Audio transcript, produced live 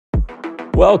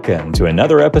Welcome to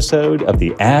another episode of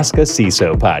the Ask a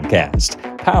CISO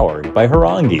podcast, powered by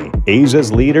Harangi,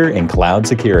 Asia's leader in cloud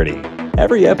security.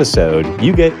 Every episode,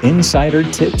 you get insider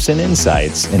tips and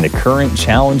insights into current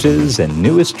challenges and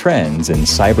newest trends in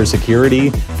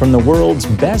cybersecurity from the world's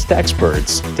best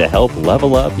experts to help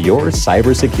level up your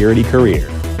cybersecurity career.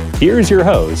 Here's your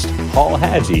host, Paul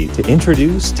Hadji, to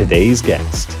introduce today's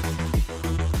guest.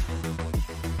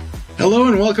 Hello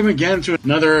and welcome again to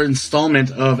another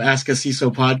installment of Ask a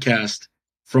CISO podcast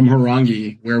from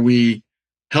Harangi, where we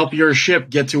help your ship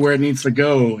get to where it needs to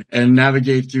go and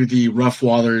navigate through the rough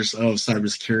waters of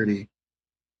cybersecurity.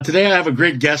 Today I have a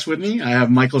great guest with me. I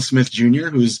have Michael Smith Jr.,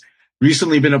 who's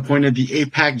recently been appointed the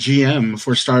APAC GM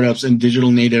for startups and digital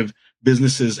native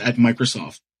businesses at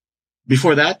Microsoft.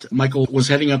 Before that, Michael was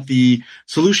heading up the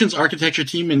solutions architecture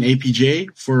team in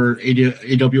APJ for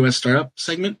AWS startup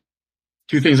segment.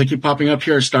 Two things that keep popping up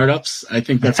here are startups. I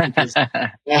think that's because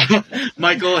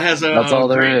Michael has a... That's all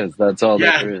there is. That's all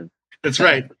there is. That's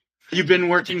right. You've been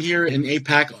working here in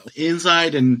APAC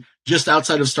inside and just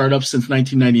outside of startups since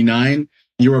 1999.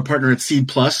 You were a partner at Seed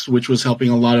Plus, which was helping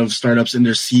a lot of startups in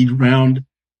their seed round.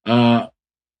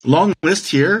 Long list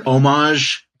here.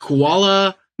 Homage,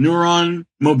 Koala, Neuron,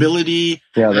 Mobility.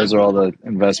 Yeah, those are all the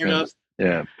investments.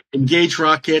 Yeah. Engage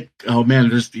Rocket. Oh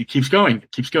man, it keeps going.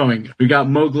 It keeps going. We got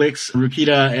Moglix,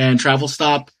 Rukita, and Travel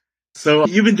Stop. So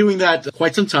you've been doing that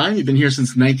quite some time. You've been here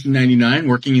since 1999,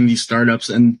 working in these startups.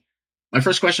 And my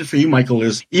first question for you, Michael,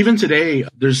 is even today,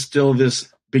 there's still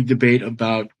this big debate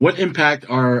about what impact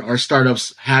are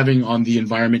startups having on the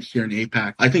environment here in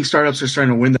APAC. I think startups are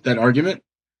starting to win that argument,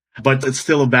 but it's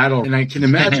still a battle. And I can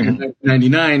imagine in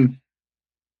 1999,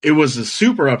 it was a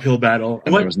super uphill battle.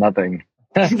 And there was nothing.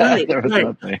 Right.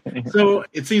 Nothing. So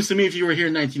it seems to me if you were here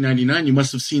in 1999, you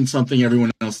must have seen something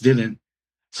everyone else didn't.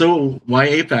 So why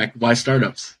APAC? Why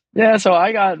startups? Yeah, so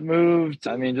I got moved.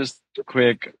 Just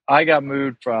quick. I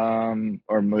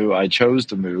chose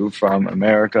to move from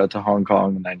America to Hong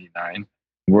Kong in 99,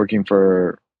 working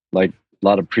for like a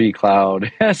lot of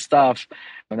pre-cloud stuff.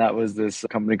 And that was this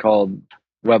company called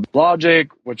WebLogic,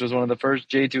 which was one of the first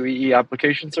J2EE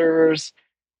application servers.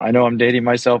 I know I'm dating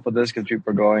myself with this because people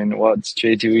are going, what's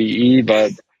J2EE?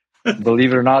 But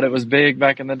believe it or not, it was big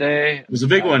back in the day. It was a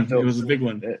big one. It was a big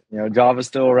one. Java's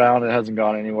still around. It hasn't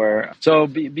gone anywhere. So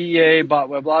BEA bought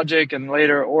WebLogic, and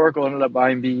later Oracle ended up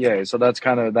buying BEA. So that's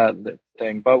kind of that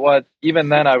thing. But even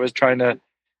then I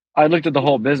looked at the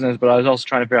whole business, but I was also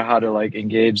trying to figure out how to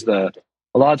engage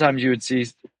a lot of times you would see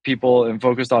people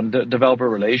focused on developer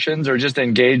relations or just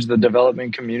engage the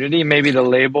development community. Maybe the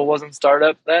label wasn't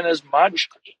startup then as much,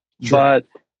 sure. But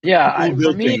yeah,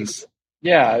 for me,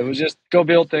 it was just go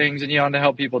build things and to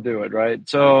help people do it. Right.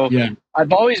 So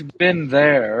I've always been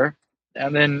there.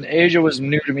 And then Asia was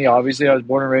new to me. Obviously I was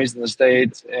born and raised in the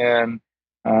States, and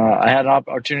I had an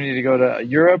opportunity to go to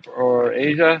Europe or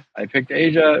Asia. I picked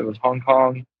Asia. It was Hong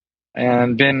Kong.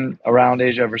 And been around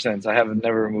Asia ever since. I haven't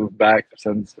never moved back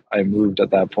since I moved at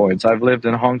that point. So I've lived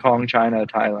in Hong Kong, China,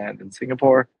 Thailand, and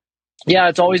Singapore. Yeah,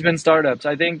 it's always been startups.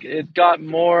 I think it got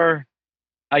more,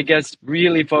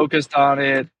 really focused on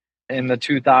it in the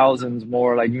 2000s,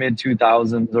 more like mid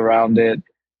 2000s around it.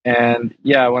 And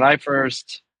yeah, when I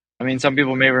first, some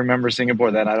people may remember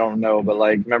Singapore then, I don't know, but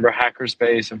remember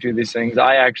Hackerspace and a few of these things.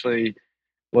 I actually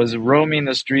was roaming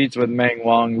the streets with Meng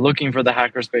Wang looking for the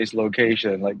Hackerspace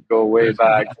location, go way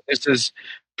back. This is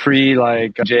pre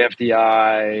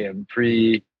JFDI and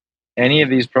pre any of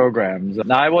these programs.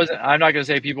 Now I'm not going to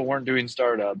say people weren't doing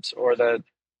startups or that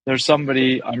there's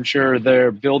somebody, I'm sure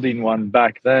they're building one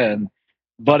back then,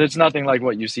 but it's nothing like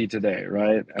what you see today.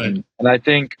 Right. And I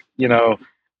think, I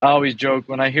always joke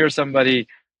when I hear somebody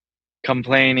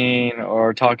complaining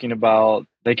or talking about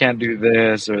they can't do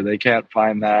this or they can't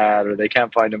find that or they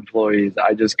can't find employees,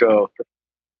 I just go,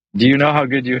 do you know how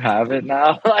good you have it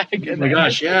now? Oh my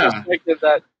gosh, yeah.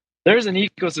 That there's an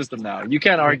ecosystem now. You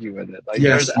can't argue with it.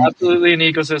 There's absolutely an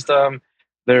ecosystem.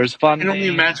 There's funding. I can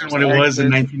only imagine what it was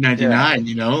in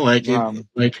 1999,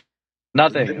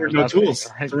 nothing. There were no tools.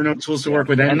 Right? There were no tools to work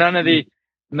with anything. And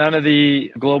none of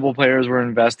the global players were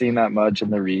investing that much in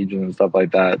the region and stuff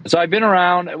like that. So I've been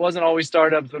around. It wasn't always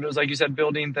startups, but it was, like you said,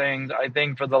 building things. I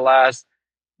think for the last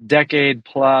decade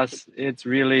plus, it's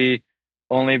really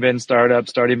only been startups.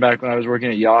 Starting back when I was working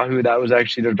at Yahoo, that was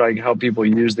actually to help people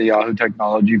use the Yahoo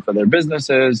technology for their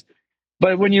businesses.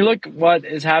 But when you look what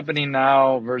is happening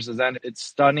now versus then, it's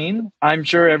stunning. I'm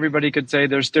sure everybody could say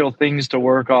there's still things to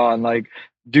work on.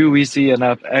 Do we see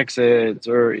enough exits,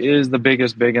 or is the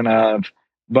biggest big enough?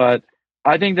 But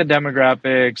I think the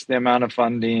demographics, the amount of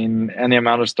funding, and the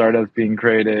amount of startups being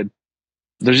created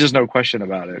There's just no question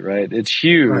about it, right? It's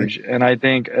huge. Right. And I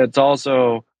think it's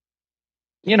also,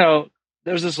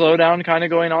 there's a slowdown kind of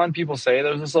going on. People say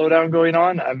there's a slowdown going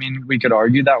on. I mean, we could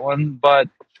argue that one, but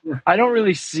I don't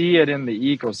really see it in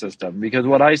the ecosystem, because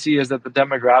what I see is that the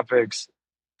demographics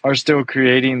are still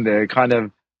creating the kind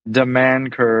of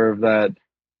demand curve that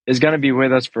is going to be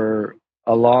with us for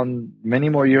many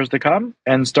more years to come.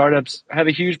 And startups have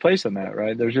a huge place in that,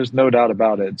 right? There's just no doubt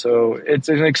about it. So it's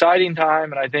an exciting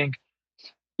time. And I think,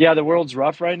 the world's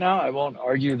rough right now. I won't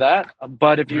argue that.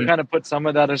 But if you kind of put some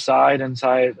of that aside and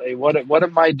say, hey, what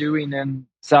am I doing in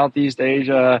Southeast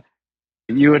Asia?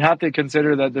 You would have to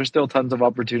consider that there's still tons of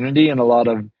opportunity and a lot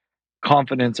of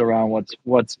confidence around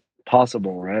what's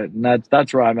possible, right? And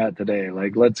that's where I'm at today.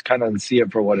 Like, let's kind of see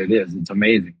it for what it is. It's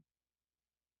amazing.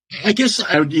 I guess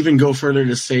I would even go further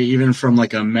to say, even from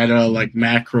like a meta, like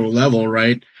macro level,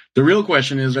 right? The real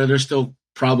question is, are there still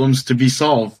problems to be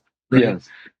solved? Right? Yes.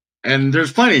 And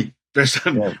there's plenty.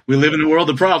 We live in a world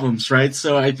of problems, right?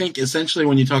 So I think essentially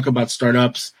when you talk about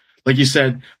startups, like you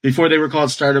said, before they were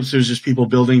called startups, it was just people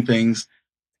building things.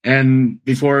 And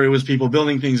before it was people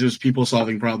building things, it was people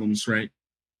solving problems, right?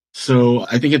 So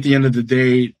I think at the end of the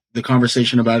day, the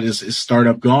conversation about is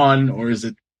startup gone, or is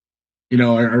it,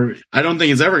 or I don't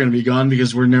think it's ever going to be gone,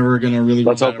 because we're never going to really.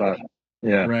 Let's hope not.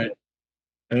 Yeah. Right.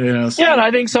 And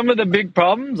I think some of the big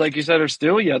problems, like you said, are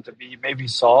still yet to be maybe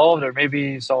solved, or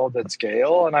maybe solved at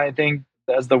scale. And I think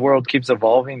as the world keeps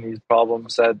evolving, these problem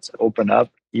sets open up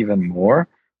even more.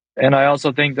 And I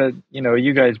also think that,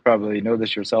 you guys probably know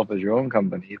this yourself as your own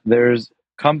company. There's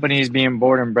companies being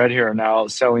born and bred here now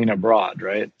selling abroad,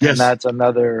 right? Yes. And that's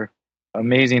another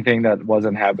amazing thing that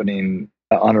wasn't happening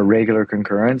on a regular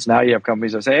concurrence. Now you have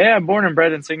companies that say, hey, I'm born and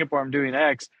bred in Singapore, I'm doing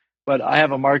X, but I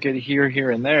have a market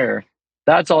here, and there.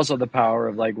 That's also the power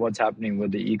of like what's happening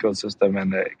with the ecosystem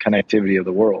and the connectivity of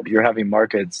the world. You're having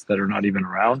markets that are not even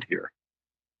around here.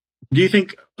 Do you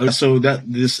think so that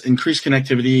this increased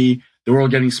connectivity, the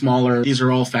world getting smaller, these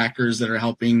are all factors that are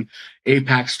helping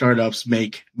APAC startups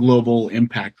make global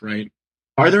impact, right?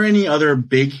 Are there any other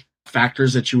big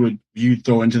factors that you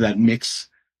throw into that mix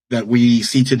that we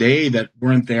see today that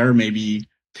weren't there maybe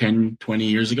 10, 20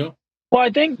 years ago? Well, I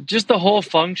think just the whole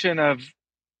function of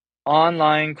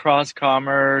online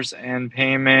cross-commerce and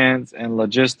payments and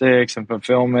logistics and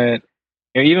fulfillment,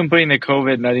 even putting the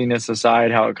COVID nuttiness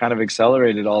aside, how it kind of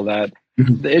accelerated all that.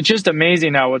 It's just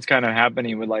amazing now what's kind of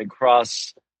happening with like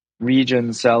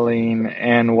cross-region selling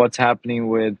and what's happening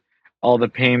with all the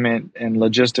payment and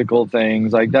logistical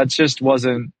things. Like that just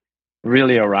wasn't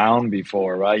really around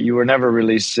before, right? You were never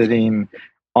really sitting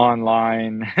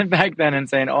online back then and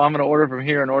saying, I'm going to order from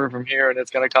here and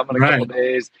it's going to come in a couple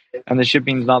days and the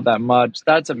shipping's not that much.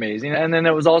 That's amazing. And then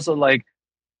it was also like,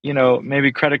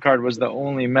 maybe credit card was the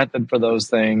only method for those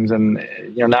things. And,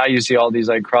 now you see all these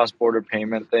like cross-border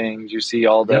payment things. You see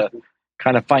all the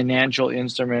kind of financial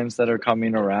instruments that are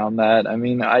coming around that. I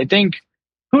mean, I think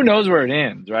who knows where it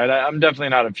ends, right? I'm definitely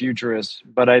not a futurist,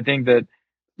 but I think that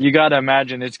you got to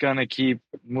imagine it's going to keep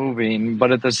moving.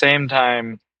 But at the same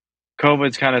time,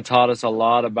 COVID's kind of taught us a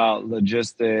lot about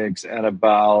logistics and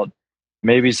about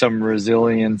maybe some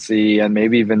resiliency and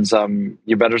maybe even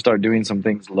you better start doing some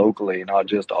things locally, not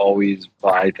just always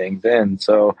buy things in.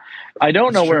 So I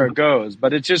don't know where it goes,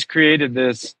 but it's just created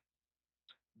this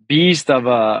beast of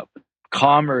a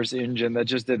commerce engine that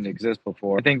just didn't exist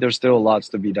before. I think there's still lots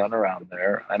to be done around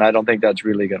there, and I don't think that's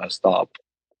really going to stop.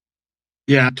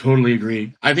 Yeah, totally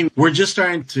agree. I think we're just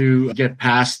starting to get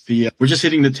past we're just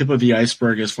hitting the tip of the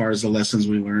iceberg as far as the lessons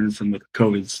we learned from the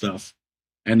COVID stuff.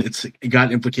 And it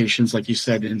got implications, like you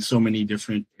said, in so many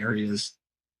different areas.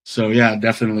 So yeah,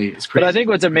 definitely. It's crazy. But I think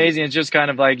what's amazing is just kind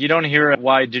of like, you don't hear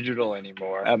why digital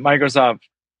anymore. At Microsoft,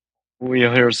 we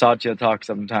hear Satya talk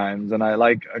sometimes, and I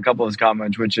like a couple of his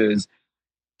comments, which is,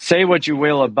 say what you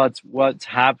will about what's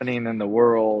happening in the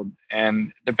world,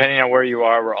 and depending on where you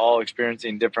are, we're all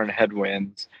experiencing different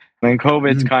headwinds. I mean,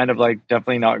 COVID's kind of like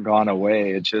definitely not gone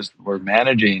away. It's just we're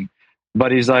managing.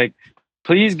 But he's like,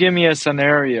 please give me a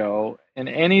scenario in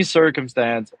any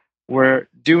circumstance where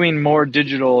doing more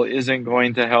digital isn't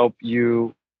going to help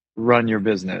you run your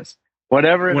business.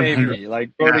 Whatever it may be,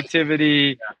 like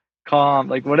productivity,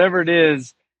 like whatever it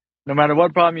is, no matter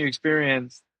what problem you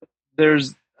experience,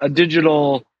 there's a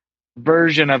digital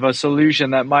version of a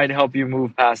solution that might help you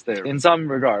move past it in some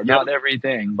regard, not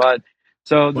everything. But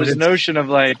so this notion of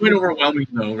like, it's quite overwhelming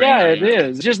though, right? Yeah, it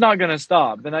is. It's just not going to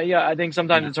stop. And I think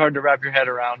sometimes it's hard to wrap your head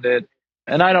around it.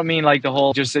 And I don't mean like the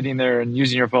whole just sitting there and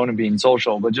using your phone and being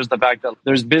social, but just the fact that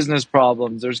there's business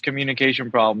problems, there's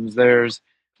communication problems, there's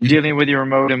dealing with your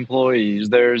remote employees,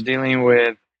 there's dealing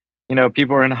with,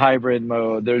 people are in hybrid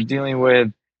mode, there's dealing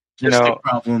with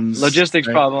logistics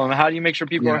right? problem. How do you make sure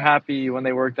people are happy when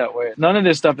they work that way? None of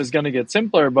this stuff is going to get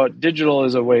simpler, but digital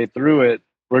is a way through it,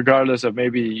 regardless of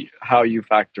maybe how you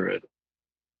factor it.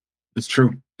 That's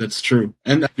true. That's true.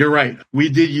 And you're right. We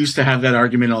did used to have that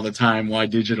argument all the time. Why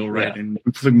digital, right? Yeah. And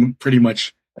we pretty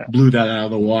much blew that out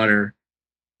of the water.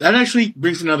 That actually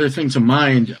brings another thing to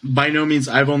mind. By no means,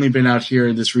 I've only been out here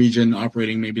in this region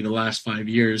operating maybe the last 5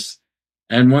 years.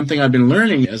 And one thing I've been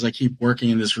learning as I keep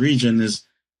working in this region is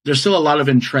there's still a lot of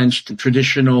entrenched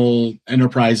traditional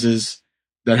enterprises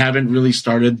that haven't really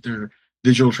started their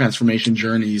digital transformation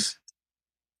journeys.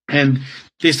 And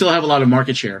they still have a lot of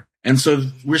market share. And so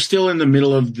we're still in the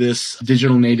middle of this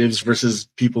digital natives versus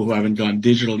people who haven't gone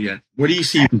digital yet. Where do you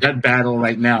see that battle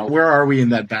right now? Where are we in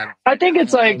that battle? I think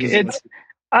it's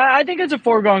I think it's a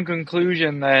foregone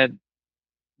conclusion that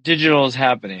digital is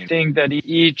happening. I think that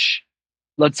each,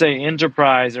 let's say,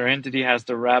 enterprise or entity has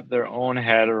to wrap their own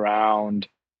head around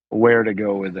where to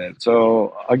go with it.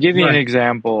 So I'll give you an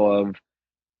example of,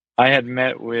 I had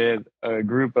met with a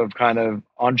group of kind of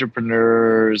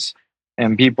entrepreneurs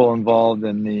and people involved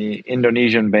in the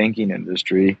Indonesian banking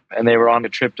industry. And they were on a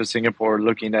trip to Singapore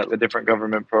looking at the different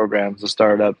government programs, the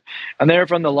startup. And they're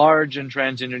from the large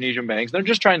entrenched Indonesian banks. They're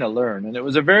just trying to learn. And it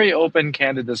was a very open,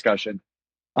 candid discussion.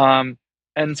 And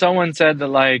someone said that,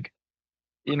 like,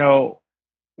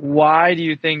 why do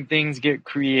you think things get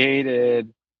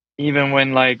created even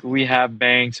when, like, we have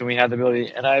banks and we have the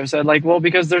ability? And I said, like, well,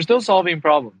 because they're still solving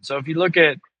problems. So if you look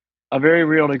at a very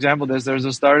real example of this, there's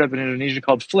a startup in Indonesia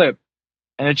called Flip.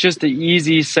 And it's just the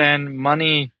easy send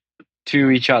money to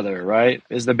each other, right?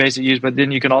 Is the basic use. But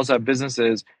then you can also have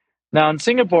businesses. Now in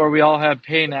Singapore, we all have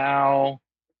Pay Now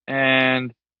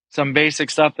and some basic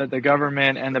stuff that the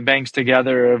government and the banks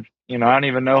together have, I don't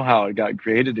even know how it got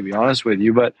created, to be honest with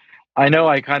you. But I know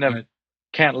I kind of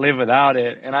can't live without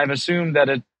it. And I've assumed that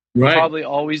it's probably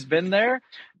always been there.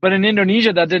 But in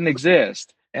Indonesia, that didn't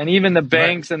exist. And even the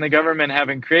banks and the government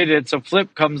haven't created it. So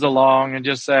Flip comes along and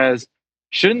just says,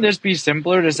 shouldn't this be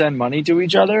simpler to send money to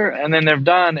each other? And then they're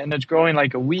done, and it's growing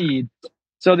like a weed.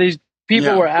 So these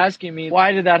people were asking me,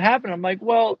 why did that happen? I'm like,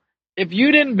 well, if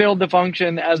you didn't build the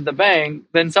function as the bank,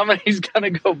 then somebody's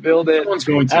going to go build it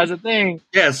as a thing.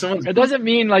 Yeah, it doesn't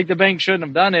mean like the bank shouldn't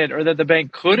have done it or that the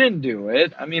bank couldn't do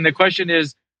it. I mean, the question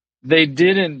is, they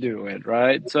didn't do it,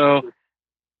 right? So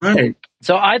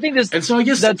I think I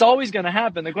guess that's always going to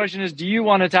happen. The question is, do you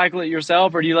want to tackle it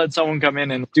yourself, or do you let someone come in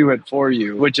and do it for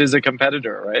you, which is a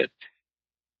competitor, right?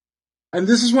 And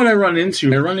this is what I run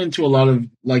into. I run into a lot of,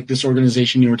 like, this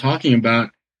organization you were talking about.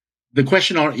 The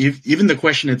question, even the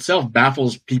question itself,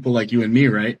 baffles people like you and me,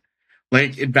 right?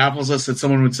 Like, it baffles us that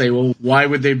someone would say, well, why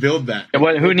would they build that?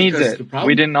 Who needs it?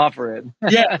 We didn't offer it.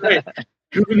 Yeah, right.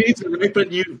 Who needs it, right? But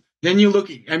then you look,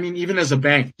 I mean, even as a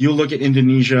bank, you look at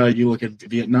Indonesia, you look at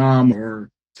Vietnam or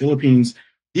Philippines.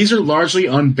 These are largely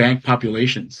unbanked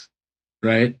populations,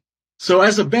 right? So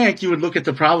as a bank, you would look at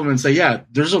the problem and say, yeah,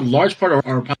 there's a large part of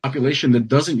our population that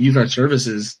doesn't use our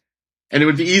services. And it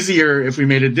would be easier if we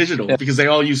made it digital because they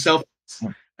all use cell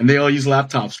phones and they all use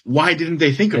laptops. Why didn't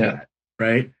they think of that,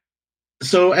 right?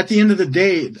 So at the end of the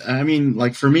day, I mean,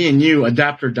 like, for me and you,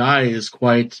 adapt or die is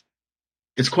quite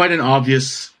an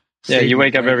obvious. You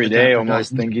wake up every day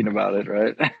almost thinking about it,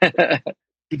 right?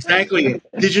 Exactly.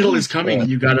 Digital is coming.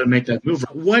 You got to make that move.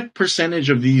 What percentage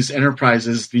of these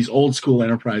enterprises, these old school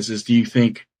enterprises, do you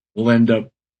think will end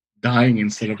up dying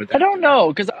instead of adapting? I don't know,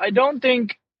 because I don't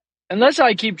think, unless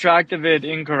I keep track of it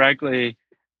incorrectly,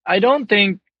 I don't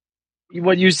think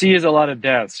what you see is a lot of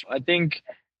deaths. I think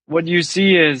what you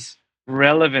see is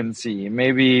relevancy.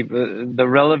 Maybe the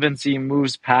relevancy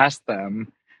moves past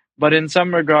them. But in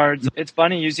some regards, it's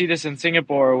funny. You see this in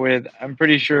Singapore with, I'm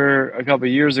pretty sure a couple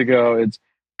of years ago, it's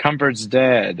Comfort's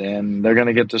dead and they're going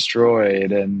to get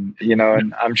destroyed. And,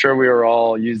 and I'm sure we were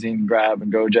all using Grab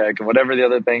and Gojek and whatever the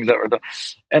other things that were.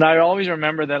 And I always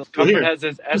remember that Comfort has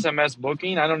this SMS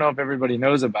booking. I don't know if everybody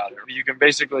knows about it. You can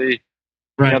basically,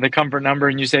 the Comfort number,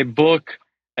 and you say book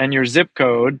and your zip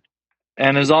code.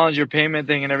 And as long as your payment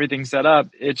thing and everything's set up,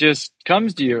 it just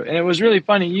comes to you. And it was really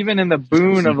funny, even in the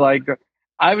boon of, like,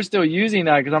 I was still using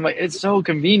that because I'm like, it's so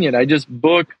convenient. I just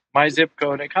book my zip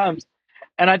code and it comes.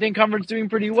 And I think Comfort's doing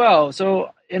pretty well. So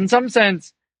in some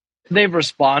sense, they've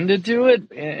responded to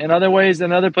it in other ways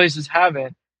than other places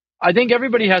haven't. I think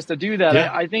everybody has to do that.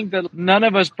 I think that none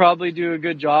of us probably do a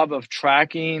good job of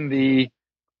tracking the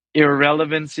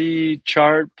irrelevancy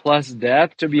chart plus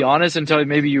death, to be honest, until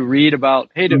maybe you read about,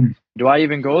 hey, do I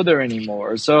even go there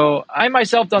anymore? So I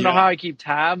myself don't know how I keep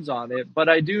tabs on it, but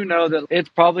I do know that it's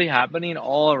probably happening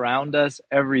all around us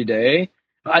every day.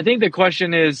 I think the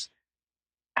question is,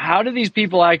 how do these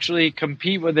people actually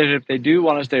compete with it if they do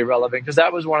want to stay relevant? Because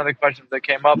that was one of the questions that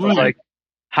came up. Was like,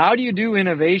 how do you do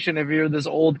innovation if you're this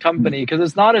old company? Because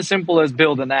it's not as simple as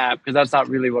build an app, because that's not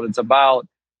really what it's about.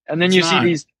 And then you see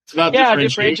these,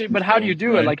 differentiate, but how do you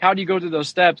do it? Like, how do you go through those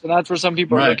steps? And that's where some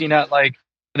people are looking at, like,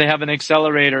 they have an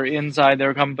accelerator inside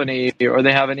their company, or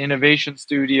they have an innovation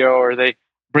studio, or they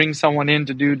bring someone in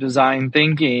to do design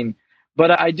thinking.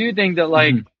 But I do think that,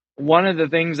 like, one of the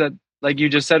things that, like you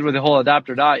just said with the whole adapt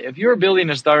or die, if you're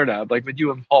building a startup, like with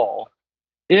you and Paul,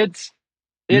 it's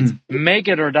make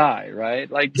it or die, right?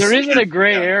 Like, there isn't a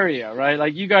gray area, right?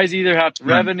 Like, you guys either have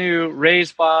revenue, raise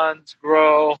funds,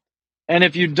 grow, and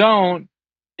if you don't,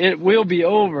 it will be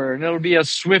over, and it'll be a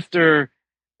swifter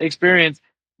experience.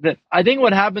 That I think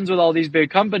what happens with all these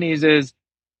big companies is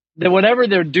that whatever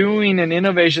they're doing in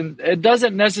innovation, it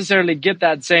doesn't necessarily get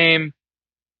that same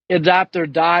adapt or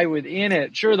die within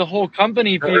it. Sure, the whole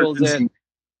company feels it,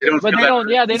 but they don't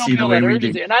feel that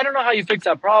urgency. And I don't know how you fix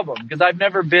that problem, because I've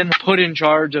never been put in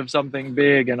charge of something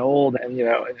big and old. And,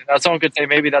 someone could say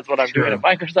maybe that's what I'm doing at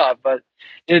Microsoft, but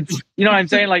it's, I'm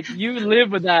saying, like, you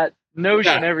live with that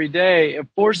notion every day. It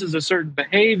forces a certain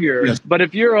behavior. Yes. But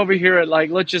if you're over here at,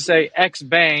 like, let's just say X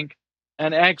bank,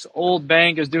 and X old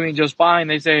bank is doing just fine,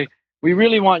 they say, we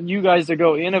really want you guys to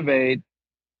go innovate.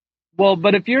 Well,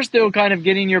 but if you're still kind of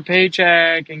getting your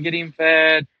paycheck and getting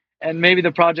fed, and maybe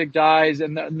the project dies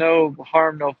and no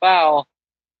harm, no foul,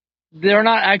 they're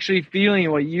not actually feeling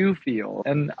what you feel.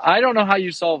 And I don't know how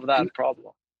you solve that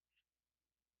problem.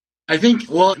 I think,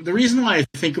 well, the reason why I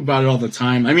think about it all the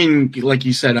time, I mean, like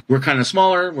you said, we're kind of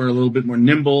smaller, we're a little bit more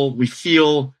nimble, we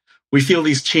feel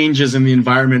these changes in the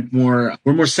environment more,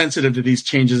 we're more sensitive to these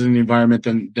changes in the environment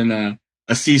than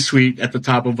a C-suite at the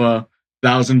top of a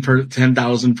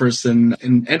 10,000 person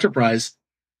in enterprise.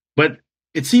 But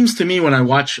it seems to me when I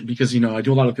watch, because, I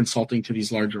do a lot of consulting to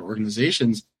these larger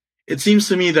organizations, it seems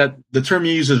to me that the term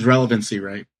you use is relevancy,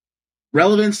 right?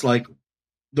 Relevance, like,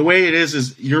 the way it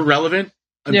is you're relevant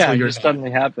until you're just suddenly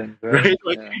happens, right?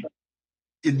 Like,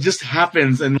 it just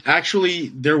happens. And actually,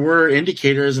 there were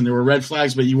indicators and there were red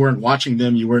flags, but you weren't watching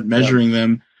them, you weren't measuring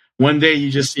them. One day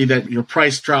you just see that your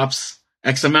price drops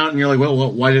X amount, and you're like,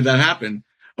 well, why did that happen?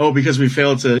 Oh, because we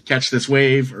failed to catch this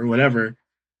wave or whatever.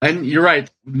 And you're right.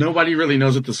 Nobody really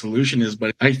knows what the solution is,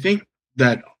 but I think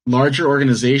that larger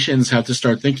organizations have to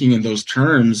start thinking in those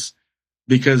terms,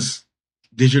 because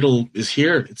digital is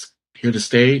here. It's here to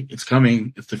stay. It's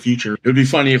coming. It's the future. It would be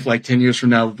funny if, like, 10 years from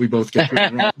now, we both get it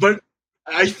wrong. But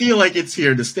I feel like it's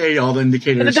here to stay. All the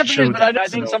indicators show that. I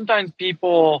think sometimes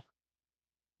people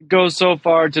go so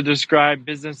far to describe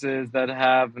businesses that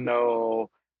have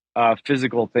no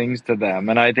physical things to them.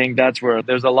 And I think that's where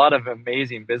there's a lot of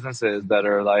amazing businesses that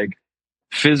are, like,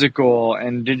 physical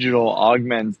and digital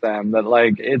augments them, that,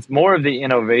 like, it's more of the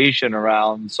innovation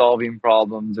around solving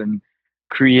problems and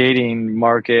creating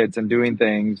markets and doing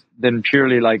things than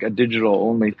purely, like, a digital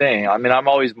only thing. I mean, I'm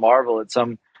always marvel at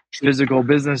some physical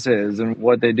businesses and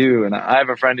what they do. And I have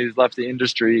a friend who's left the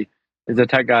industry, is a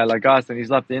tech guy like us, and he's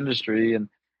left the industry, and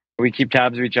we keep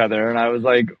tabs of each other. And I was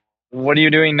like, what are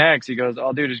you doing next? He goes,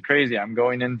 oh, dude, it's crazy. I'm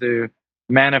going into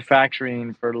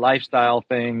manufacturing for lifestyle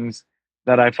things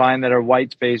that I find that are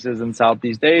white spaces in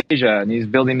Southeast Asia. And he's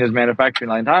building his manufacturing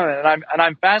line. And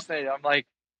I'm fascinated. I'm like,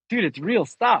 dude, it's real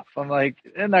stuff. I'm like,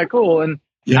 isn't that cool? And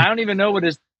I don't even know what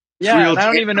his, and I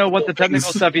don't even know what the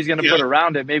technical stuff he's going to put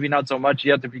around it. Maybe not so much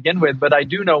yet to begin with, but I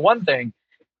do know one thing.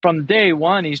 From day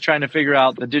one, he's trying to figure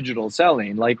out the digital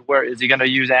selling. Like, where is he going to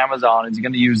use Amazon? Is he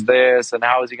going to use this? And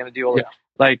how is he going to do all that?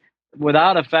 Like,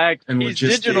 without a fact, and he's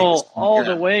digital all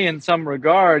the way in some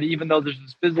regard, even though there's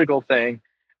this physical thing,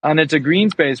 and it's a green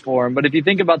space for him. But if you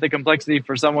think about the complexity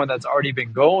for someone that's already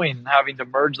been going and having to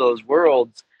merge those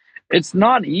worlds, it's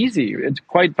not easy. It's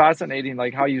quite fascinating,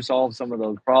 like, how you solve some of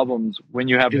those problems when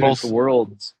you have both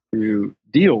worlds to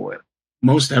deal with.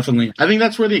 Most definitely. I think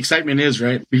that's where the excitement is,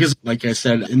 right? Because, like I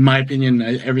said, in my opinion,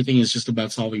 everything is just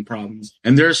about solving problems.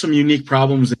 And there are some unique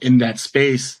problems in that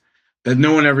space that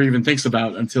no one ever even thinks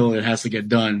about until it has to get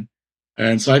done.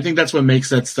 And so I think that's what makes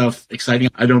that stuff exciting.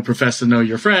 I don't profess to know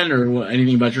your friend or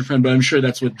anything about your friend, but I'm sure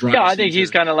that's what drives. Yeah, I think he's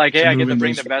kind of like, hey, I get to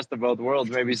bring the best of both worlds.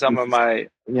 Maybe some of my,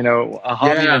 a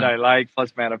hobby that I like,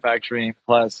 plus manufacturing,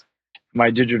 plus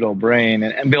my digital brain,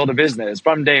 and build a business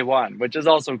from day one, which is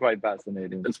also quite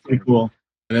fascinating. That's pretty cool.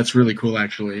 That's really cool,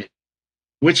 actually.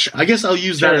 Which I guess I'll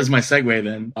use that as my segue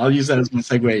then. I'll use that as my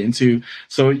segue into,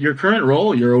 so your current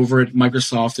role, you're over at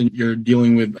Microsoft and you're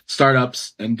dealing with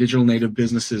startups and digital native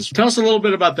businesses. Tell us a little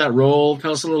bit about that role.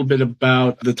 Tell us a little bit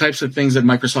about the types of things that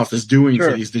Microsoft is doing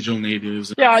for these digital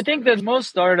natives. Yeah, I think that most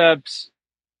startups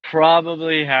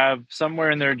probably have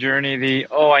somewhere in their journey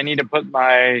I need to put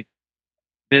my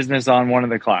business on one of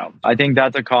the clouds. I think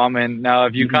that's a common. Now,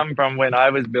 if you come from when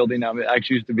I was building up, it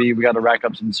actually used to be we got to rack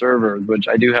up some servers, which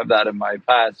I do have that in my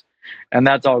past, and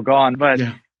that's all gone. But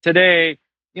today,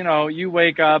 you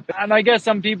wake up, and I guess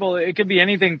some people, it could be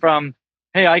anything from,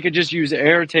 hey, I could just use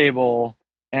Airtable,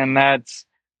 and that's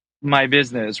my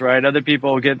business, right? Other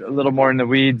people get a little more in the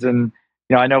weeds, and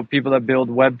I know people that build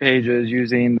web pages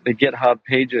using the GitHub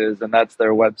pages, and that's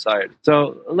their website.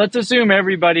 So let's assume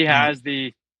everybody has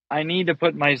I need to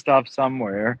put my stuff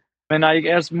somewhere. And I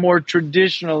guess more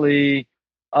traditionally,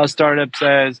 a startup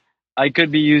says, I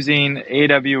could be using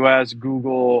AWS,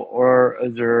 Google, or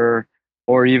Azure,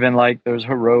 or even like there's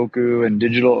Heroku and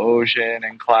DigitalOcean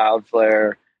and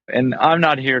Cloudflare. And I'm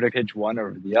not here to pitch one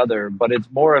over the other, but it's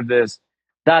more of this,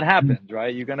 that happens,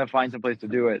 right? You're going to find some place to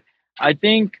do it. I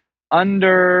think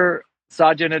under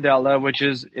Satya Nadella, which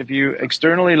is, if you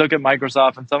externally look at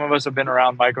Microsoft, and some of us have been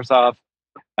around Microsoft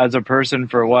as a person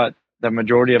for the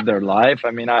majority of their life.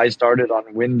 I mean, I started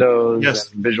on Windows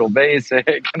and Visual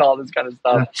Basic and all this kind of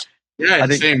stuff. Yeah,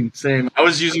 same. I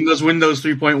was using those Windows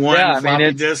 3.1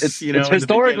 floppy disks. It's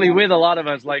historically with a lot of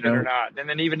us, like it or not. And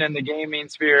then even in the gaming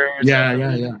sphere.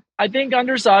 Yeah. I think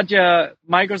under Satya,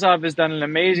 Microsoft has done an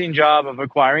amazing job of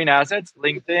acquiring assets,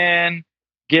 LinkedIn,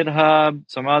 GitHub,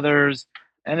 some others,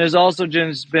 and has also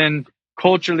just been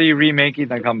culturally remaking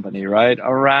the company, right?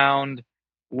 Around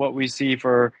what we see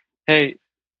for, hey,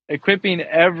 equipping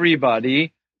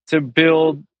everybody to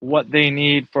build what they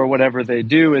need for whatever they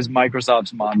do is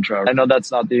Microsoft's mantra. I know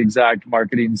that's not the exact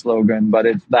marketing slogan, but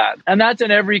it's that. And that's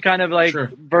in every kind of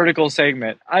vertical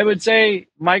segment. I would say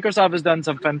Microsoft has done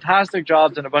some fantastic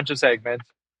jobs in a bunch of segments.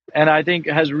 And I think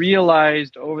has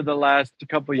realized over the last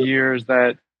couple of years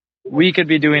that we could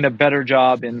be doing a better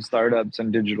job in startups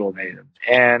and digital natives.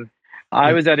 And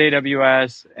I was at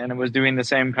AWS and was doing the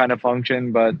same kind of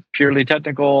function, but purely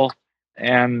technical.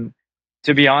 And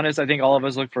to be honest, I think all of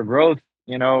us look for growth,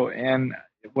 and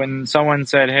when someone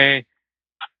said, hey,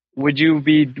 would you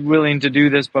be willing to do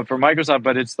this, but for Microsoft,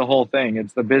 but it's the whole thing.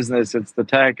 It's the business, it's the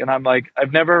tech. And I'm like,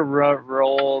 I've never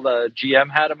rolled a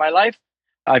GM hat in my life.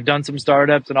 I've done some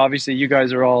startups, and obviously you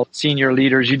guys are all senior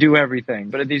leaders. You do everything.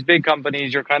 But at these big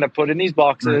companies, you're kind of put in these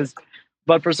boxes. Right.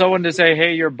 But for someone to say,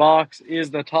 hey, your box is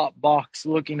the top box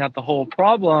looking at the whole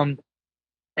problem,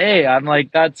 hey, I'm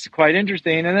like, that's quite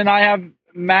interesting. And then I have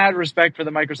mad respect for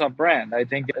the Microsoft brand. I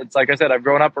think it's, like I said, I've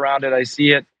grown up around it. I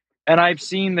see it. And I've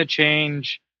seen the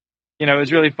change. It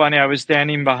was really funny. I was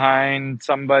standing behind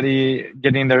somebody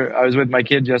I was with my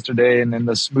kids yesterday, and then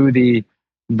the smoothie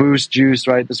boost juice,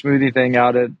 right? The smoothie thing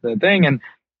out at the thing. And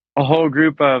a whole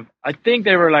group of, I think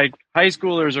they were like high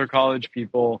schoolers or college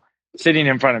people sitting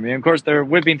in front of me. And of course, they're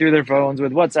whipping through their phones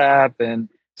with WhatsApp and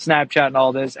Snapchat and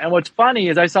all this. And what's funny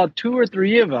is I saw 2 or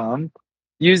 3 of them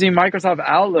using Microsoft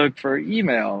Outlook for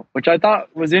email, which I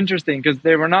thought was interesting because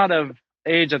they were not of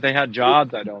age that they had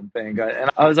jobs, I don't think. And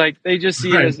I was like, they just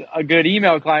see it as a good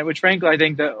email client, which frankly, I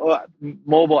think that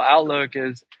mobile Outlook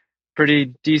is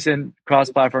pretty decent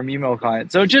cross-platform email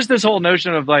client. So just this whole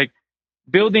notion of like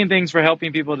building things for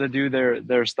helping people to do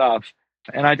their stuff.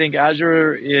 And I think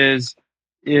Azure is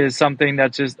something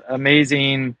that's just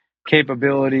amazing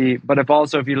capability. But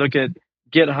if you look at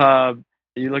GitHub,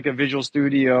 you look at Visual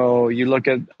Studio, you look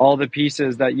at all the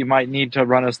pieces that you might need to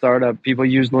run a startup. People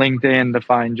use LinkedIn to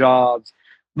find jobs.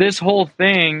 This whole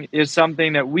thing is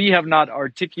something that we have not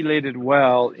articulated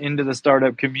well into the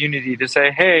startup community to say,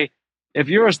 hey, if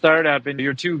you're a startup and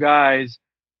you're 2 guys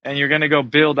and you're going to go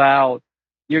build out,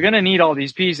 you're going to need all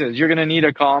these pieces. You're going to need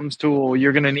a comms tool.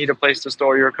 You're going to need a place to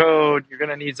store your code. You're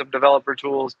going to need some developer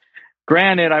tools.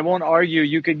 Granted, I won't argue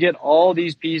you could get all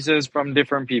these pieces from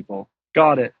different people.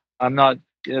 Got it.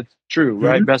 It's true,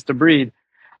 right? Mm-hmm. Best of breed.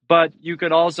 But you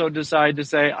could also decide to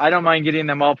say, I don't mind getting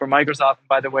them all from Microsoft. And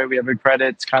by the way, we have a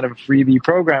credits kind of freebie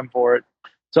program for it.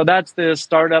 So that's the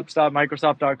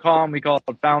startups.microsoft.com. We call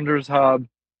it Founders Hub.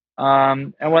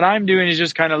 And what I'm doing is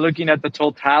just kind of looking at the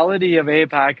totality of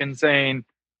APAC and saying,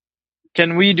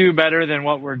 can we do better than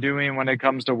what we're doing when it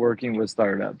comes to working with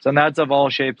startups? And that's of all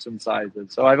shapes and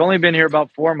sizes. So I've only been here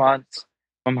about 4 months.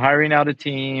 I'm hiring out a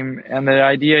team. And the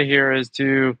idea here is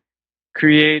to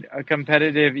create a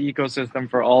competitive ecosystem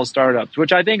for all startups,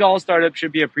 which I think all startups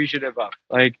should be appreciative of.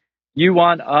 Like, you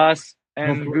want us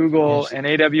and Google and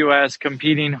AWS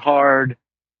competing hard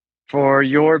for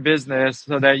your business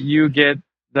so that you get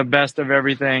the best of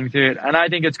everything to it. And I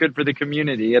think it's good for the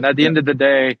community. And at the end of the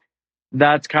day,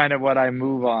 that's kind of what I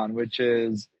move on, which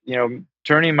is,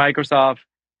 turning Microsoft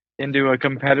into a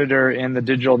competitor in the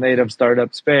digital native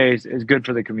startup space is good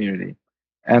for the community.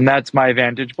 And that's my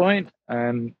vantage point.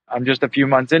 And I'm just a few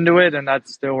months into it, and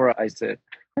that's still where I sit.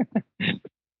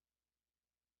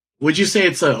 Would you say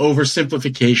it's an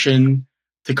oversimplification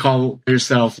to call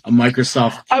yourself a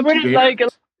Microsoft? I wouldn't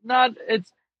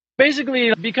it's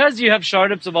basically because you have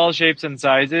startups of all shapes and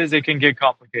sizes, it can get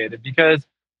complicated because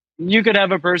you could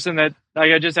have a person that,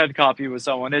 like I just had coffee with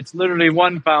someone, it's literally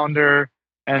one founder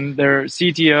and their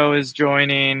CTO is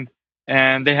joining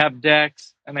and they have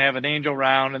decks and they have an angel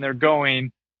round and they're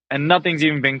going and nothing's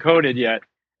even been coded yet.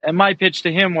 And my pitch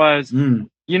to him was,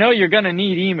 you're going to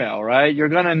need email, right? You're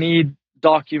going to need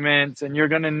documents and you're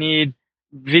going to need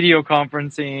video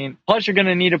conferencing. Plus, you're going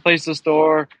to need a place to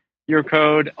store your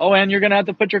code. Oh, and you're going to have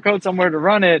to put your code somewhere to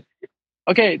run it.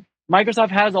 Okay, Microsoft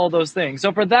has all those things.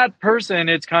 So for that person,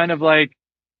 it's kind of like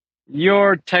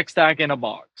your tech stack in a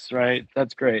box, right?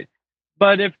 That's great.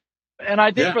 But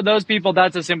I think for those people,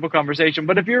 that's a simple conversation.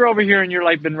 But if you're over here and you're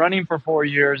like been running for 4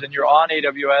 years and you're on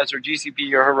AWS or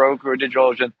GCP or Heroku or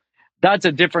DigitalOcean, that's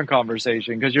a different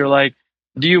conversation because you're like,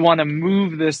 do you want to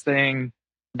move this thing?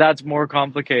 That's more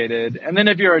complicated. And then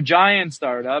if you're a giant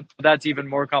startup, that's even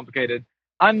more complicated.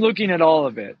 I'm looking at all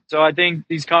of it. So I think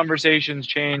these conversations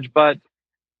change. But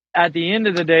at the end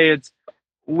of the day,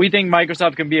 we think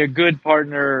Microsoft can be a good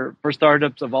partner for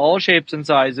startups of all shapes and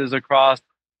sizes across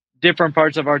different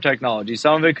parts of our technology.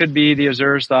 Some of it could be the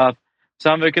Azure stuff.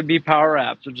 Some of it could be Power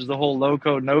Apps, which is the whole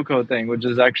low-code, no-code thing, which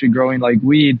is actually growing like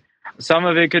weed. Some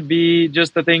of it could be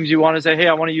just the things you want to say, hey,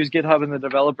 I want to use GitHub and the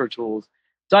developer tools.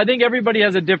 So I think everybody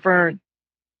has a different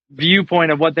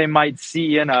viewpoint of what they might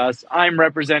see in us. I'm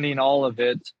representing all of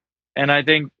it. And I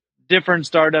think different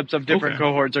startups of different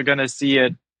cohorts are going to see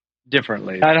it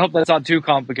differently. I hope that's not too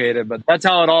complicated, but that's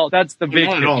that's the big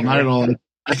picture. Not at all.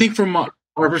 I think from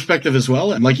our perspective as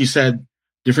well, and like you said,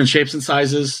 different shapes and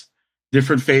sizes,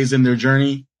 different phase in their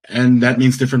journey, and that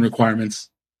means different requirements,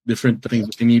 different things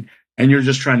that they need. And you're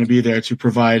just trying to be there to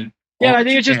provide. Yeah, I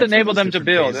think it's just enable them to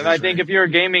build. And I think if you're a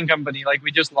gaming company, like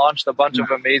we just launched a bunch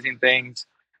of amazing things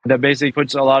that basically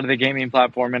puts a lot of the gaming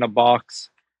platform in a box.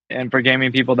 And for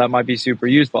gaming people, that might be super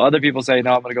useful. Other people say,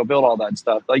 no, I'm going to go build all that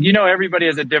stuff. Like, everybody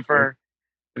has a different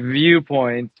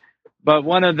viewpoint. But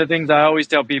one of the things I always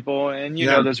tell people, and you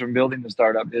know this from building the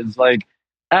startup, is like,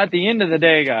 at the end of the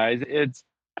day, guys, it's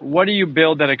what do you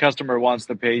build that a customer wants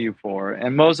to pay you for?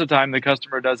 And most of the time, the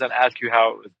customer doesn't ask you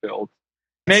how it was built.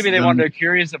 Maybe they're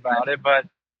curious about it, but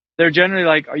they're generally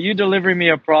like, are you delivering me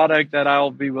a product that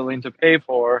I'll be willing to pay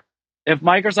for? If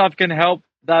Microsoft can help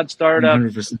that startup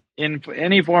 100%. In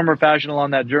any form or fashion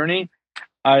along that journey,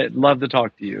 I'd love to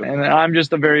talk to you. And I'm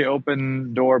just a very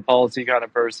open door policy kind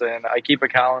of person. I keep a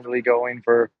Calendly going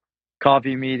for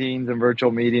coffee meetings and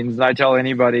virtual meetings. And I tell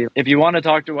anybody, if you want to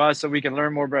talk to us so we can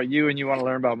learn more about you and you want to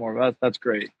learn about more of us, that's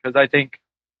great. Because I think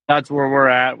that's where we're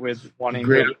at with wanting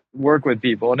to work with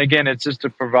people. And again, it's just to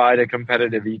provide a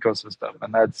competitive ecosystem.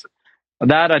 And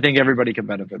that I think everybody can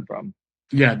benefit from.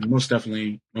 Yeah, most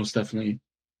definitely. Most definitely.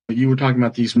 You were talking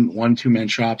about these 1-2-man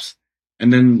shops,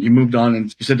 and then you moved on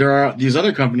and you said there are these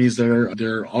other companies that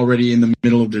they're already in the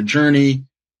middle of their journey,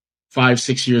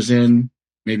 5-6 years in,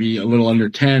 maybe a little under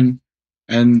 10.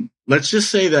 And let's just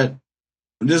say that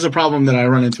this is a problem that I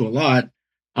run into a lot.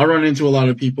 I run into a lot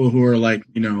of people who are like,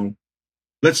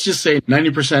 let's just say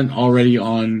 90% already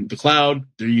on the cloud.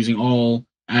 They're using all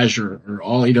Azure or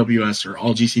all AWS or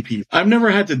all GCP. I've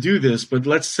never had to do this, but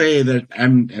let's say that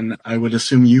and I would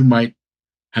assume you might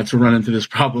have to run into this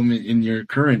problem in your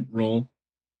current role.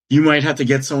 You might have to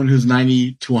get someone who's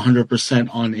 90 to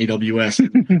 100% on AWS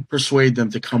and persuade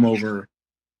them to come over.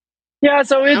 Yeah,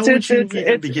 so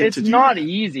it's not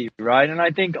easy, right? And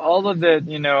I think all of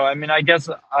the, I guess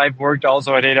I've worked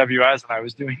also at AWS and I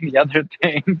was doing the other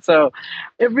thing. So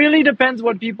it really depends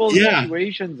what people's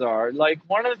situations are. Like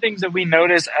one of the things that we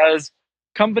notice as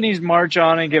companies march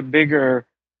on and get bigger,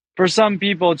 for some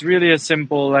people, it's really as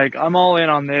simple, like, I'm all in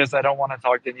on this. I don't want to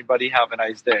talk to anybody. Have a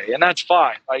nice day. And that's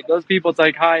fine. Like those people, it's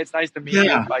like, hi, it's nice to meet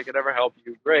you. If I could ever help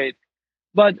you, great.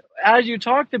 But as you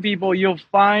talk to people, you'll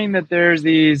find that there's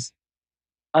these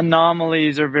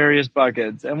anomalies or various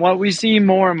buckets. And what we see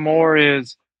more and more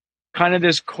is kind of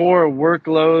this core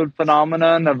workload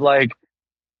phenomenon of like,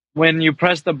 when you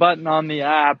press the button on the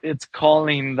app, it's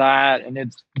calling that and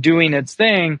it's doing its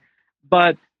thing.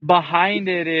 But behind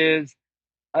it is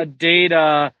a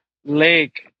data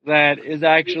lake that is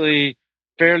actually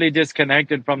fairly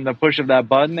disconnected from the push of that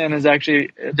button and is actually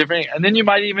different. And then you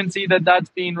might even see that that's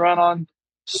being run on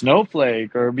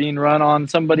Snowflake or being run on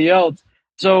somebody else.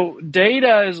 So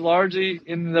data is largely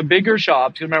in the bigger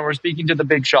shops. Remember, we're speaking to the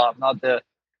big shop, not the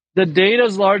data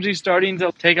is largely starting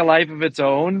to take a life of its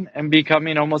own and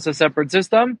becoming almost a separate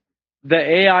system. the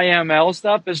AI/ML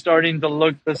stuff is starting to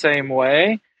look the same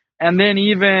way. And then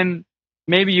even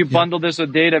maybe you bundle this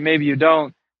with data, maybe you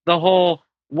don't. The whole,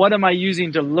 what am I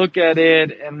using to look at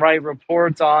it and write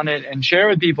reports on it and share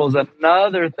with people is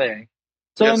another thing.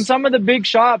 So in some of the big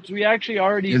shops, we actually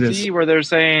already see where they're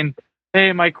saying,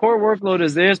 hey, my core workload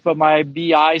is this, but my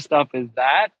BI stuff is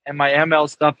that, and my ML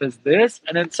stuff is this.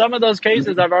 And in some of those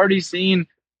cases, I've already seen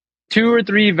 2 or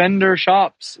 3 vendor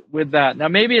shops with that. Now,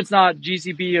 maybe it's not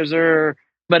GCP, Azure,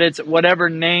 but it's whatever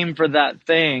name for that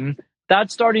thing.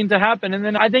 That's starting to happen. And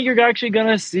then I think you're actually going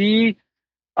to see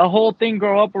a whole thing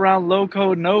grow up around low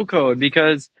code, no code,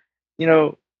 because, you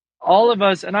know, all of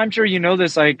us, and I'm sure you know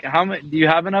this, like, how many, do you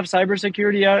have enough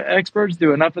cybersecurity experts?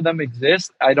 Do enough of them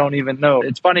exist? I don't even know.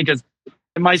 It's funny because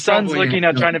my son's looking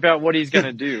at trying to figure out what he's going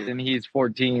to do, and he's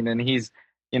 14, and he's,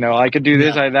 you know, I could do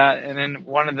this, like that. And then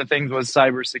one of the things was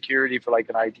cybersecurity for like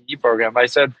an IT program. I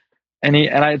said,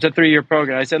 it's a 3-year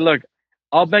program. I said, look,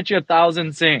 I'll bet you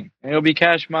 1,000 Sing, and it'll be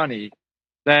cash money,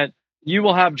 that you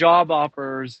will have job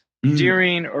offers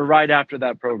during or right after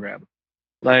that program.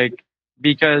 Like,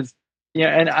 because,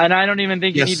 and I don't even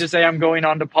think you need to say, I'm going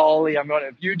on to Poly.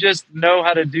 If you just know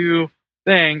how to do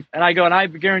things, and I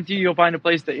guarantee you'll find a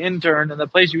place to intern, and the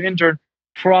place you intern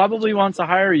probably wants to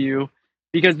hire you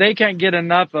because they can't get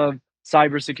enough of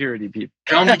cybersecurity people.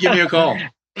 Tell them to give me a call.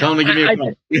 Tell them to give me a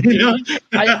call.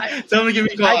 Tell them to give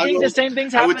me a call. I think the same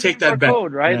thing's happening for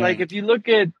code, right? Yeah. Like, if you look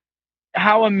at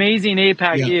how amazing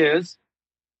APAC is,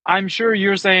 I'm sure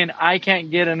you're saying, I can't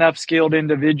get enough skilled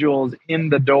individuals in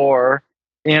the door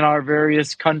in our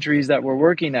various countries that we're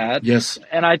working at. Yes.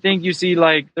 And I think you see,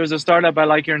 like, there's a startup I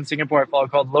like here in Singapore I follow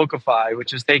called Locify,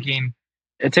 which is takes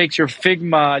your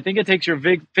Figma, I think it takes your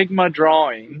Figma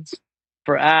drawings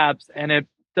for apps, and it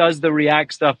does the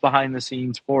React stuff behind the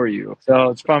scenes for you. So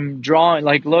it's from drawing,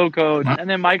 like low code, and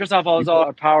then Microsoft follows all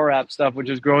our Power App stuff, which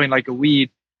is growing like a weed.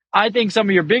 I think some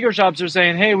of your bigger shops are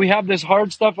saying, hey, we have this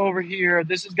hard stuff over here.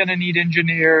 This is going to need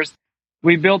engineers.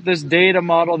 We built this data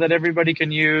model that everybody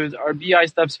can use. Our BI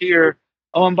stuff's here.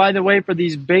 Oh, and by the way, for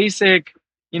these basic,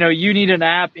 you need an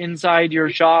app inside your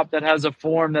shop that has a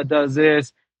form that does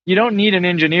this. You don't need an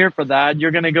engineer for that.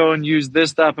 You're going to go and use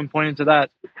this stuff and point into that.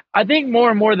 I think more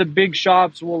and more the big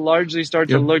shops will largely start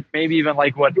to look maybe even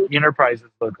like what enterprises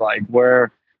look like,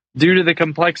 where due to the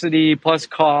complexity plus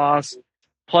cost,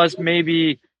 plus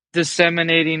maybe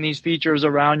disseminating these features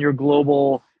around your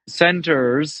global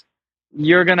centers,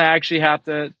 you're going to actually have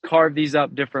to carve these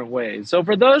up different ways. So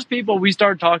for those people, we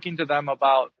start talking to them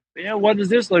about, what does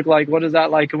this look like? What is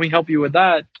that like? Can we help you with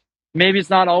that? Maybe it's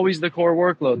not always the core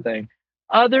workload thing.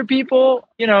 Other people,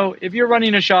 if you're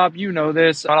running a shop, you know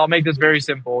this, and I'll make this very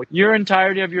simple. Your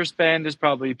entirety of your spend is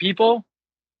probably people,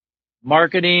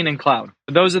 marketing, and cloud.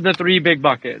 Those are the 3 big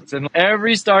buckets, and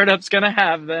every startup's going to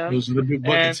have them. Those are the big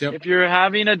buckets, If you're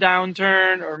having a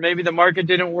downturn, or maybe the market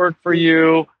didn't work for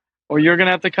you, or you're going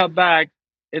to have to cut back,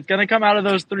 it's going to come out of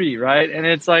those 3, right? And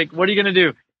it's like, what are you going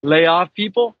to do? Lay off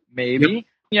people? Maybe. Yep.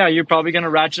 Yeah, you're probably going to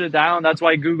ratchet it down. That's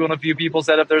why Google and a few people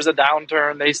said if there's a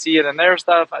downturn, they see it in their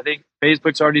stuff. I think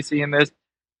Facebook's already seeing this.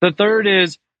 The third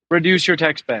is reduce your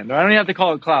tech spend. I don't even have to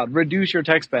call it cloud. Reduce your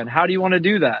tech spend. How do you want to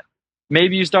do that?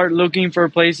 Maybe you start looking for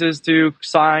places to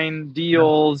sign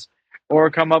deals or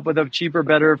come up with a cheaper,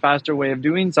 better, faster way of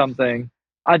doing something.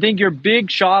 I think your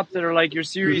big shops that are like your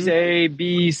Series A,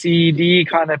 B, C, D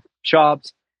kind of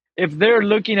shops, if they're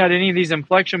looking at any of these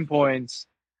inflection points,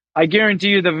 I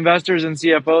guarantee you the investors and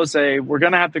CFOs say, we're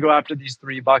going to have to go after these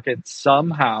 3 buckets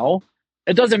somehow.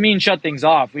 It doesn't mean shut things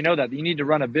off. We know that you need to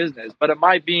run a business, but it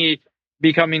might be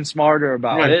becoming smarter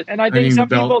about it. And I think some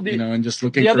people, and just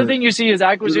looking the other thing you see is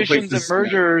acquisitions and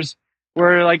mergers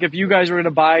where, like, if you guys were going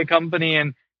to buy a company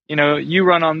and, you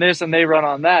run on this and they run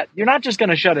on that, you're not just going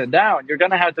to shut it down. You're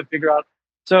going to have to figure out.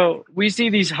 So we see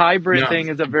these hybrid thing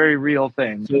as a very real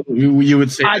thing. So you would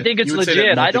say I think it's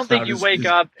legit. I don't think you wake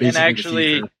up and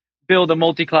actually build a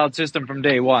multi-cloud system from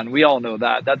day one. We all know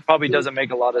that. That probably doesn't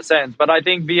make a lot of sense. But I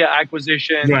think via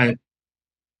acquisition,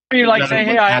 you like say,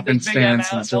 hey, I have this big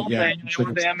ML thing. I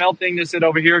want the ML thing to sit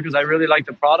over here because I really like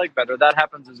the product better. That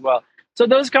happens as well. So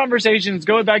those conversations,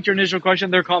 going back to your initial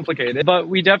question, they're complicated. But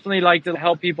we definitely like to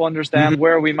help people understand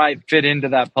where we might fit into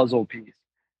that puzzle piece.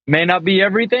 May not be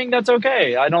everything. That's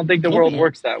okay. I don't think the world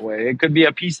works that way. It could be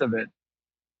a piece of it.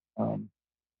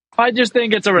 I just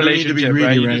think it's a relationship,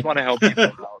 right? You just want to help people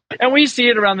out. And we see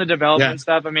it around the development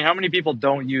stuff. I mean, how many people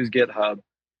don't use GitHub?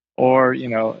 Or,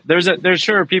 there's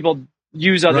sure people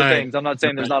use other things. I'm not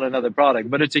saying there's not another product,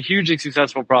 but it's a hugely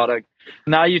successful product.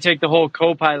 Now you take the whole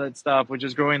Copilot stuff, which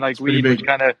is growing like weed, which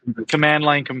kind of command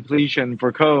line completion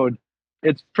for code.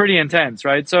 It's pretty intense,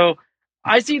 right? So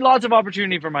I see lots of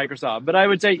opportunity for Microsoft, but I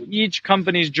would say each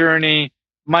company's journey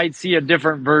might see a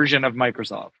different version of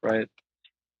Microsoft, right?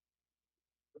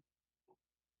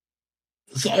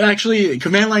 So actually,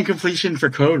 command line completion for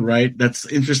code, right? That's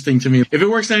interesting to me. If it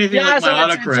works anything like my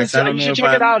autocorrect, I don't you know should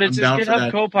if check it out. I'm It's just down for GitHub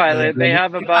that. Copilot. They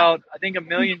have about, I think, 1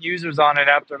 million users on it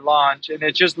after launch, and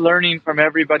it's just learning from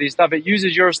everybody's stuff. It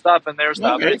uses your stuff and their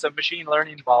stuff. Okay. It's a machine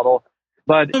learning model.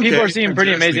 But people are seeing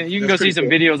pretty amazing. You can go see some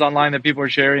videos online that people are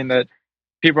sharing that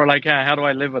people are like, how do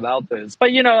I live without this? But,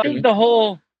 I think the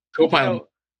whole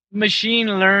machine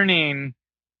learning,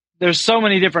 there's so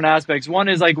many different aspects. One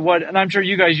is like and I'm sure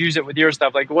you guys use it with your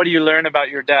stuff. Like, what do you learn about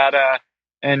your data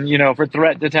and, for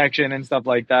threat detection and stuff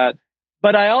like that.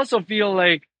 But I also feel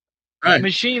like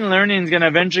machine learning is going to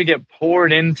eventually get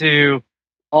poured into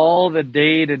all the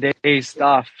day-to-day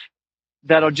stuff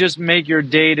that'll just make your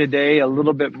day-to-day a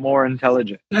little bit more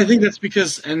intelligent. I think that's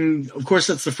because, and of course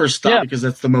that's the first stop because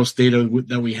that's the most data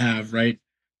that we have, right?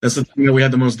 That's the thing that we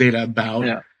have the most data about.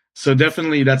 Yeah. So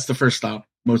definitely that's the first stop.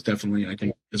 Most definitely, I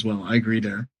think as well. I agree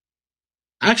there.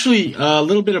 Actually, a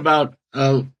little bit about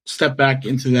step back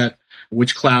into that,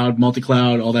 which cloud,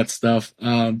 multi-cloud, all that stuff.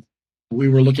 We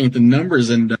were looking at the numbers,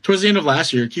 and towards the end of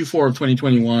last year, Q4 of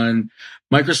 2021,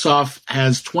 Microsoft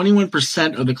has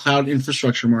 21% of the cloud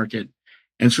infrastructure market,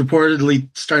 and it's reportedly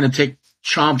starting to take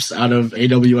chomps out of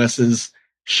AWS's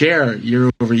share year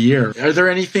over year. Are there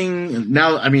anything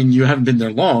now? I mean, you haven't been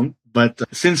there long, but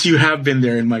since you have been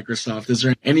there in Microsoft, is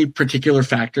there any particular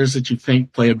factors that you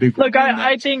think play a big role? Look,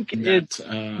 I think it's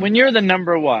when you're the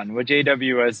number one, which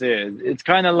AWS is, it's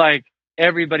kind of like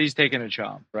everybody's taking a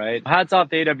chomp, right? Hats off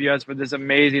to AWS for this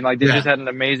amazing, they just had an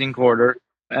amazing quarter,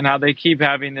 and how they keep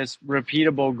having this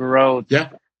repeatable growth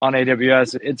on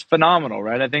AWS. It's phenomenal,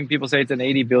 right? I think people say it's an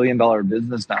 $80 billion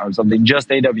business now or something, just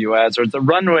AWS, or it's a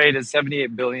run rate is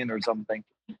 $78 billion or something.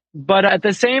 But at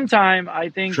the same time, I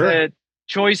think that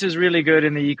choice is really good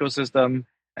in the ecosystem.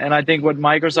 And I think what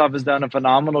Microsoft has done a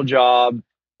phenomenal job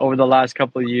over the last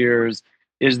couple of years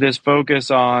is this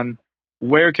focus on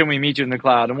where can we meet you in the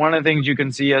cloud. And one of the things you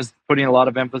can see us putting a lot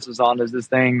of emphasis on is this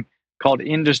thing called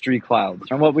industry clouds.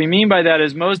 And what we mean by that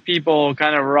is most people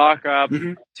kind of rock up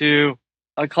to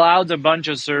a cloud's a bunch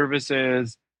of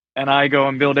services and I go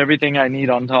and build everything I need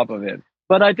on top of it.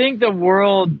 But I think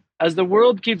as the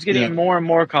world keeps getting more and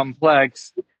more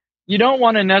complex, you don't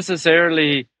want to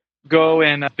necessarily go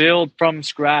and build from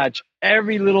scratch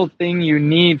every little thing you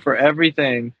need for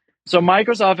everything. So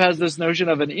Microsoft has this notion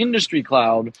of an industry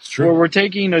cloud where we're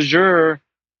taking Azure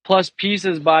plus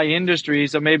pieces by industry.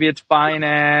 So maybe it's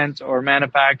finance or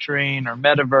manufacturing or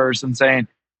metaverse and saying,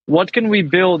 what can we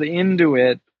build into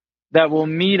it that will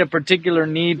meet a particular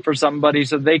need for somebody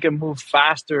so they can move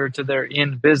faster to their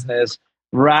end business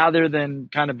rather than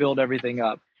kind of build everything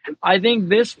up. I think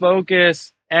this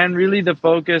focus and really the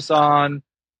focus on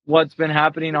what's been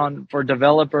happening for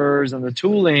developers and the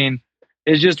tooling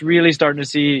is just really starting to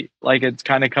see like it's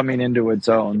kind of coming into its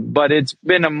own, but it's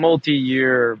been a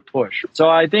multi-year push. So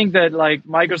I think that like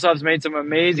Microsoft's made some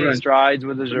amazing strides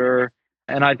with Azure.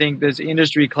 And I think this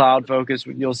industry cloud focus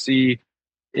you'll see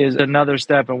is another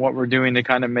step in what we're doing to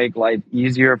kind of make life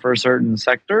easier for certain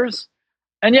sectors.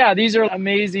 And these are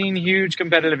amazing, huge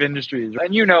competitive industries.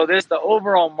 And the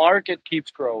overall market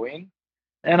keeps growing.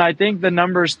 And I think the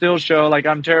numbers still show, like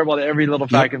I'm terrible at every little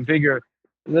fact and figure,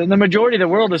 the majority of the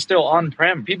world is still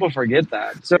on-prem. People forget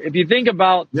that. So if you think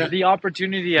about the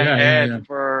opportunity ahead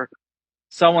for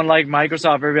someone like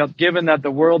Microsoft, given that the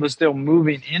world is still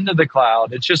moving into the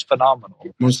cloud, it's just phenomenal.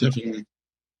 Most definitely.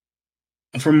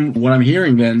 From what I'm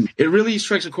hearing then, it really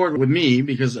strikes a chord with me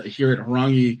because here at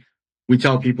Harangi, we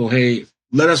tell people, hey,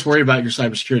 let us worry about your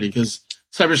cybersecurity because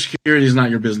cybersecurity is not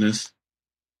your business.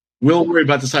 We'll worry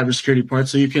about the cybersecurity part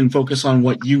so you can focus on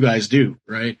what you guys do,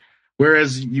 right?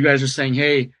 Whereas you guys are saying,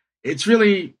 hey, it's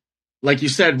really, like you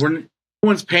said, no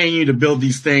one's paying you to build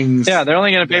these things. Yeah, they're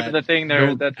only going to pay for the thing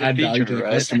that's the add feature, value to the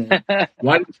right? customer.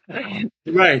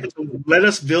 Right. So let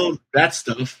us build that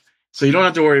stuff so you don't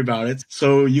have to worry about it.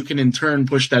 So you can in turn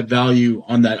push that value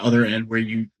on that other end where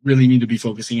you really need to be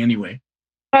focusing anyway.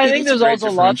 I think there's also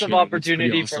lots of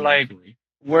opportunity for like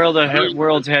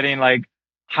world's heading like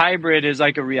hybrid is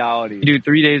like a reality. You do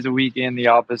 3 days a week in the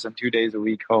office and 2 days a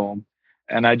week home.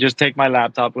 And I just take my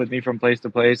laptop with me from place to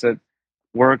place. At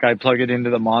work, I plug it into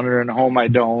the monitor, and at home I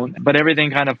don't. But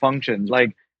everything kind of functions.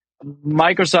 Like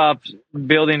Microsoft's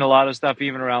building a lot of stuff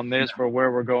even around this for where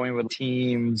we're going with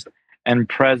Teams and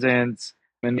presence.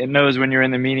 And it knows when you're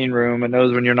in the meeting room. It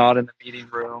knows when you're not in the meeting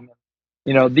room.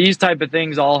 These type of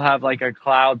things all have like a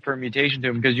cloud permutation to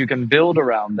them because you can build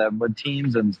around them with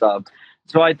Teams and stuff.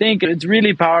 So I think it's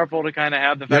really powerful to kind of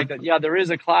have the fact that, there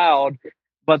is a cloud,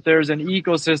 but there's an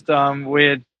ecosystem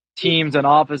with Teams and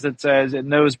Office that says it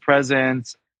knows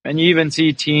presence. And you even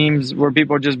see teams where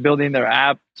people are just building their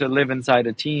app to live inside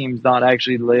of Teams, not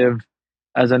actually live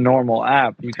as a normal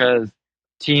app, because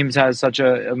Teams has such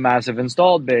a massive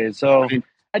installed base. So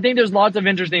I think there's lots of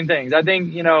interesting things. I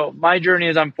think, my journey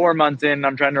is I'm 4 months in,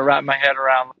 I'm trying to wrap my head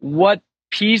around what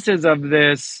pieces of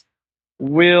this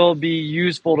will be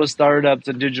useful to startups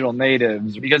and digital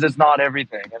natives, because it's not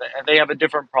everything. And they have a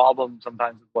different problem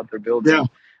sometimes with what they're building. Yeah.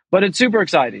 But it's super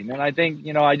exciting. And I think,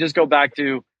 I just go back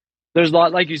to, there's a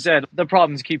lot, like you said, the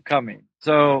problems keep coming.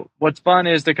 So what's fun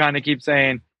is to kind of keep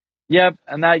saying, yep,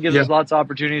 and that gives us lots of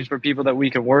opportunities for people that we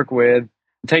can work with.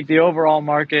 Take the overall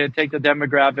market, take the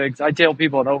demographics. I tell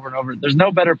people over and over, there's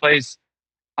no better place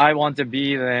I want to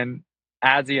be than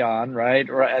ASEAN, right?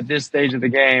 Or at this stage of the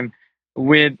game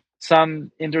with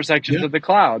some intersections of the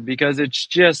cloud, because it's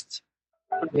just,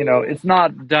 it's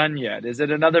not done yet. Is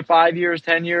it another 5 years,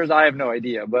 10 years? I have no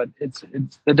idea, but it's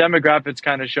the demographics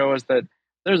kind of show us that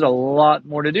there's a lot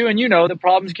more to do. And, the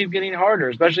problems keep getting harder,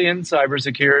 especially in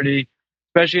cybersecurity,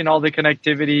 especially in all the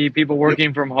connectivity, people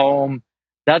working from home.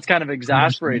 That's kind of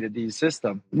exasperated these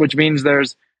systems, which means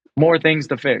there's more things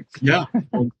to fix. Yeah,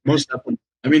 most definitely.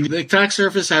 I mean, the attack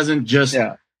surface hasn't just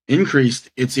increased,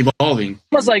 it's evolving.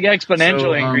 Almost like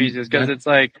exponential increases, because it's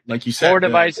like you said, more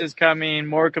devices coming,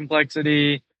 more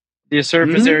complexity, the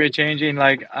surface area changing.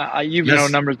 Like, you know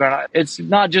numbers, but it's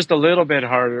not just a little bit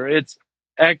harder, it's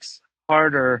X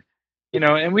harder.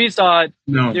 And we saw it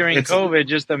during COVID,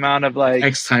 just the amount of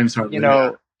X times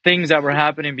harder. Things that were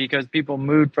happening because people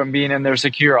moved from being in their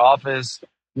secure office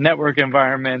network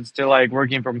environments to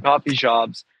working from coffee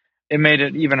shops. It made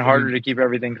it even harder to keep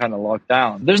everything kind of locked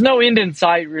down. There's no end in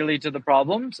sight really to the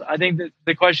problems. I think that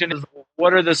the question is,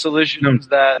 what are the solutions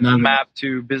that map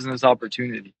to business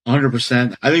opportunity?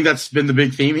 100%. I think that's been the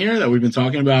big theme here that we've been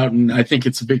talking about. And I think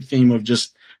it's a big theme of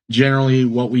just generally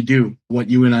what we do, what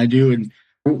you and I do, and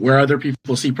where other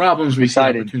people see problems, we see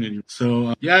opportunity.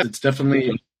 So it's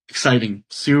definitely exciting,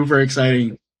 super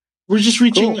exciting. We're just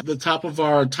reaching the top of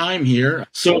our time here.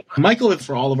 So Michael,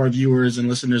 for all of our viewers and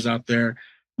listeners out there,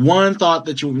 one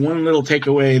little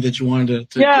takeaway that you wanted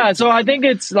to so I think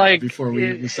it's before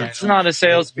we sign it's off. not a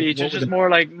sales speech. It's just more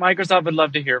like Microsoft would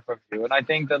love to hear from you. And I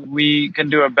think that we can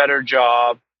do a better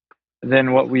job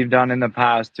than what we've done in the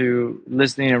past to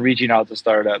listening and reaching out to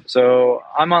startups. So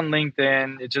I'm on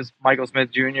LinkedIn. It's just Michael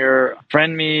Smith Jr.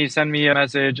 Friend me, send me a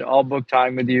message. I'll book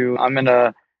time with you. I'm in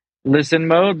a listen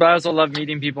mode, but I also love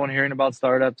meeting people and hearing about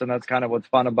startups. And that's kind of what's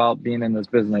fun about being in this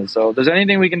business. So if there's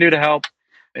anything we can do to help,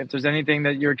 if there's anything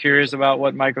that you're curious about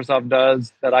what Microsoft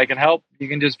does that I can help, you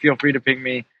can just feel free to ping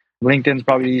me. LinkedIn's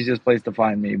probably the easiest place to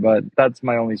find me, but that's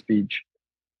my only speech.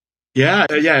 Yeah.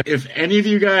 If any of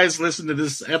you guys listen to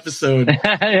this episode,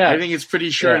 I think it's pretty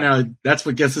sure now that's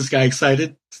what gets this guy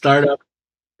excited. Startup,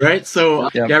 right? So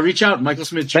reach out, Michael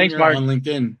Smith Jr. Thanks, Mark. on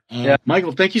LinkedIn.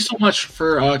 Michael, thank you so much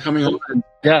for coming on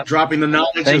and dropping the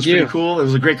knowledge. Thank you. Pretty cool. It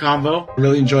was a great convo.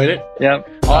 Really enjoyed it.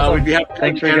 Yep. Awesome. We'd be happy to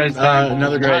Thanks for you guys.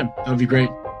 another time. That would be great.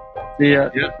 See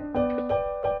ya. Yeah.